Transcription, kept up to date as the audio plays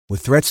With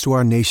threats to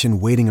our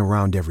nation waiting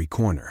around every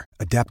corner,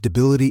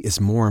 adaptability is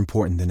more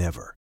important than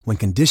ever. When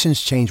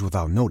conditions change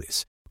without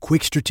notice,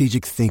 quick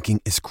strategic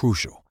thinking is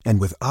crucial.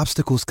 And with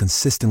obstacles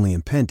consistently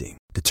impending,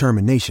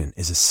 determination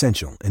is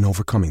essential in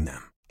overcoming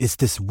them. It's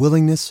this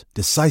willingness,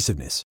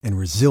 decisiveness, and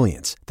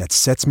resilience that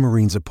sets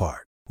Marines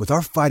apart. With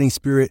our fighting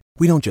spirit,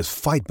 we don't just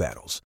fight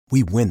battles,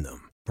 we win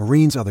them.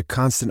 Marines are the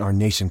constant our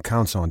nation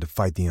counts on to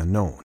fight the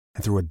unknown.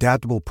 And through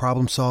adaptable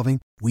problem solving,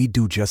 we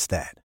do just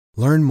that.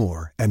 Learn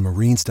more at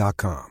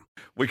marines.com.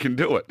 We can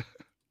do it.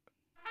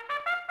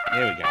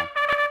 There we go.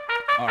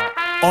 All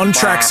right. On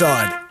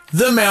Trackside,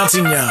 the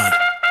Mountain Yard.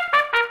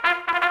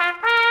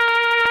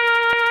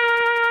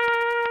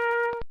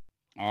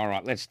 All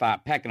right, let's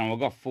start packing on. We've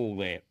got full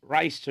there.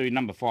 Race 2,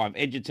 number 5,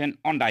 Edgerton,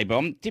 on debut.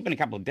 I'm tipping a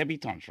couple of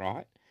debutants,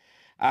 right?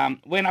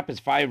 Went up as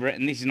favourite,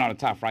 and this is not a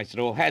tough race at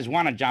all. Has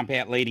won a jump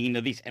out leading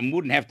into this and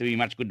wouldn't have to be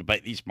much good to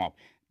beat this mob.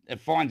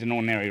 It finds an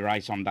ordinary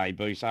race on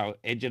debut, so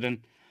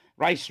Edgerton.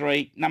 Race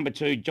 3, number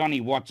 2,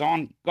 Johnny Watts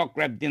on. Got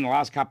grabbed in the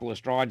last couple of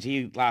strides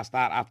here last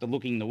start after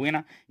looking the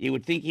winner. You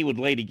would think he would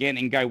lead again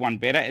and go one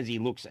better as this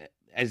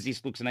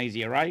looks an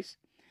easier race.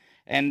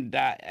 And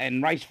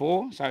race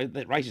 4, so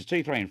the races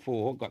 2, 3 and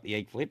 4 got the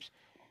egg flips.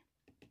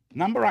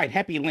 Number 8,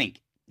 Happy Link.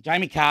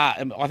 Jamie Carr,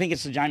 I think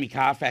it's the Jamie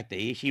Carr factor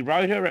here. She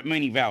rode her at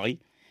Moonee Valley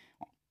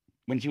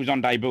when she was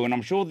on debut, and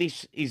I'm sure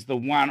this is the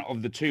one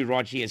of the 2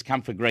 rides she has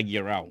come for Greg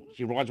Urell.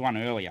 She rides one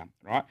earlier,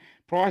 right?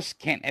 Price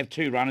can't have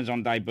 2 runners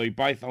on debut,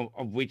 both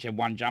of which have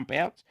won jump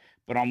outs,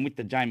 but I'm with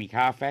the Jamie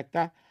Carr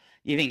factor.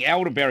 You think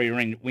Elderberry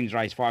wins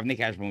race 5.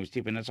 Nick Ashburn was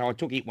tipping it, so I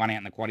took it one out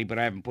in the quaddie, but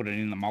I haven't put it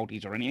in the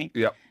multis or anything.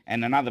 Yep.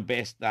 And another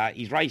best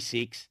is race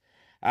 6,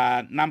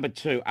 number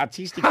 2,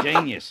 Artistic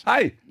Genius.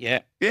 Hey. Yeah.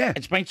 Yeah.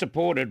 It's been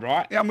supported,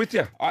 right? Yeah, I'm with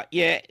you.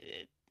 Yeah.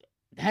 It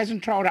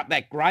hasn't trolled up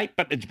that great,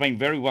 but it's been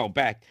very well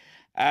backed.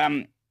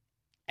 And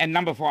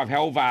number 5,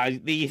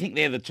 Helvar, you think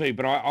they're the 2,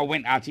 but I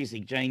went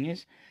Artistic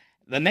Genius.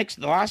 The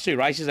last 2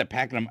 races at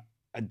Pakenham,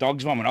 a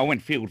dog's vomit, I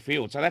went field.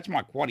 So that's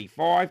my quaddie.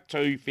 5,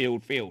 2,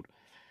 field.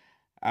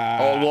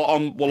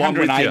 I'm with you.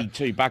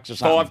 $182 or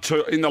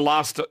something. 5-2 in the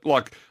last.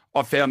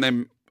 I found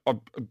them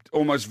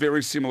almost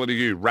very similar to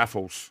you.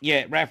 Raffles.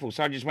 Yeah, raffles.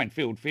 So I just went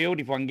field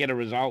if I can get a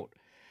result.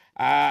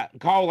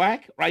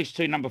 Colac, race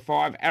 2, number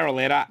 5,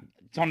 Araletta.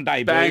 It's on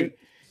debut. Bang.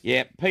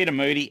 Yeah, Peter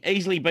Moody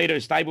easily beat her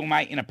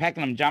stablemate in a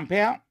Pakenham jump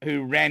out,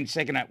 who ran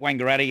second at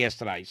Wangaratta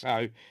yesterday.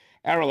 So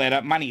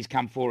Araletta, money's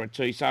come for it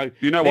too. So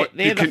you know what?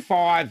 They're the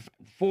 5,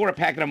 4 at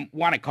Pakenham,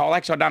 1 at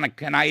Colac. So I've done a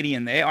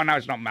Canadian there. I know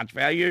it's not much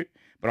value,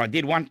 but I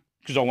did one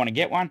because I want to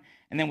get one.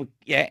 And then,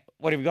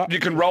 what have we got? You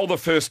can roll the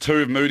first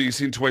 2 of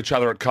Moody's into each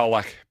other at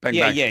Colac. Bang,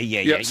 bang.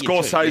 Yeah.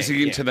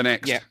 Scorsese into the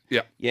next.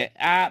 Yeah.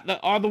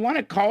 The one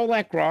at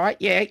Colac, right?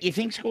 Yeah, you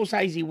think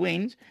Scorsese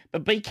wins,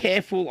 but be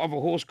careful of a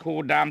horse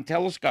called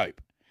Telescope.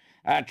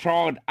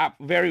 Tried up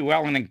very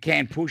well and then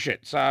can push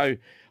it. So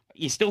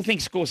you still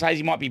think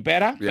Scorsese might be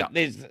better, but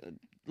there's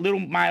little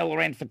mail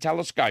around for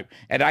Telescope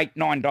at $8,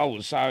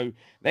 $9. So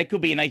that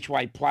could be an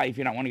each-way play if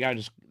you don't want to go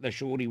to the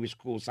shorty with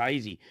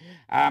Scorsese.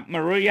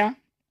 Maria,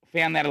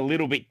 found that a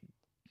little bit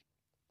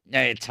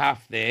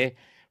tough there.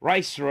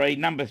 Race 3,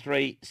 number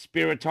 3,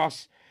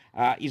 Spiritos,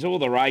 is all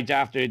the rage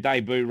after her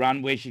debut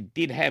run where she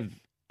didn't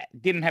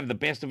have the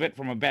best of it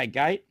from a bad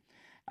gate.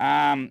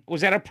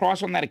 Was that a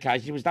price on that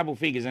occasion? It was double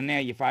figures, and now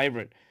your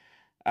favourite.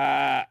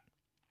 I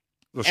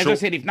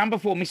said, if number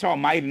 4, Missile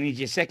Maiden, is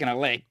your second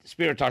elect,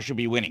 Spiritos should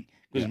be winning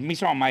because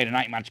Missile Maiden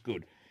ain't much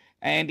good.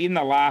 And in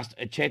the last,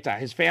 Acheta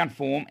has found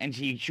form, and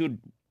she should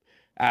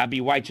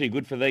be way too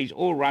good for these.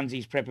 All runs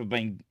his prep have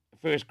been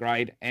first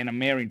grade, and a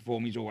mare in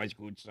form is always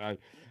good. So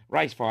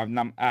race 8,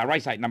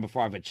 number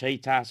 5,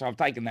 Acheta. So I've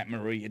taken that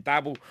Maria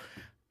double.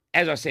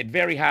 As I said,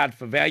 very hard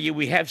for value.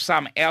 We have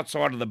some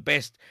outside of the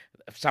best,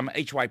 some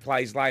each-way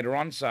plays later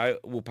on, so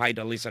we'll pay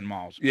to listen,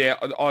 Miles. Yeah,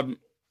 I'm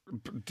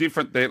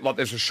different there. Like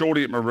there's a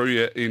shorty at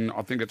Maruya in,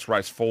 I think it's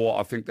race 4.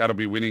 I think that'll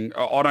be winning.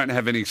 I don't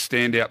have any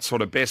standout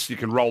sort of best. You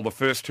can roll the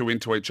first 2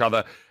 into each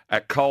other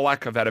at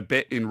Colac. I've had a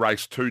bet in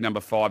race 2, number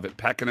 5 at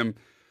Pakenham.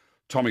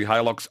 Tommy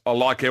Haylocks. I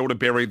like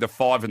Elderberry, the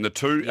 5 and the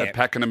 2 at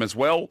Pakenham as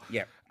well.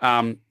 Yeah.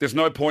 There's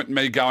no point in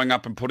me going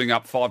up and putting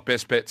up 5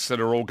 best bets that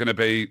are all going to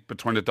be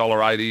between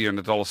 $1.80 and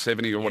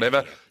 $1.70 or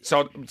whatever.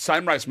 So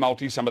same race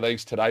multi, some of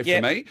these today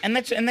for me. And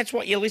that's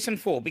what you listen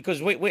for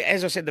because we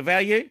as I said, the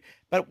value,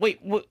 but we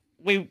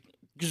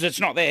because it's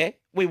not there,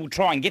 we will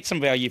try and get some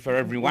value for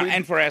everyone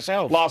and for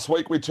ourselves. Last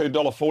week we turned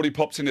 $1.40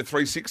 pops into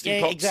 $3.60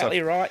 pops.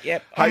 Exactly right.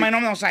 Yep. Hey, I mean,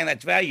 I'm not saying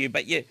that's value,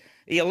 but you're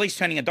at least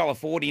turning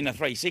 $1.40 into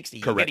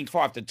 $3.60. You're getting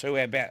 5 to 2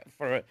 about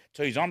for a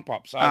 2's on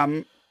pop.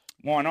 So.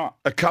 Why not?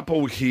 A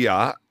couple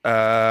here.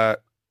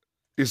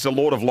 Is the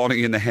Lord of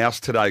Lonnie in the house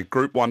today?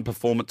 Group 1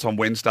 performance on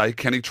Wednesday.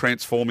 Can he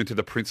transform into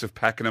the Prince of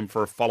Pakenham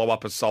for a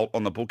follow-up assault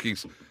on the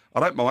bookies? I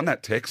don't mind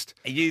that text.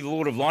 Are you the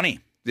Lord of Lonnie?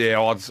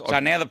 Yeah. So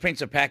now the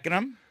Prince of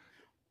Pakenham?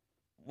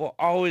 Well,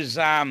 I was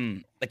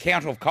the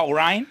Count of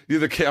Coleraine. You're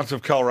the Count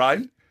of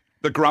Coleraine?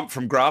 The Grump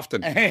from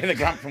Grafton. The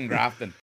Grump from Grafton.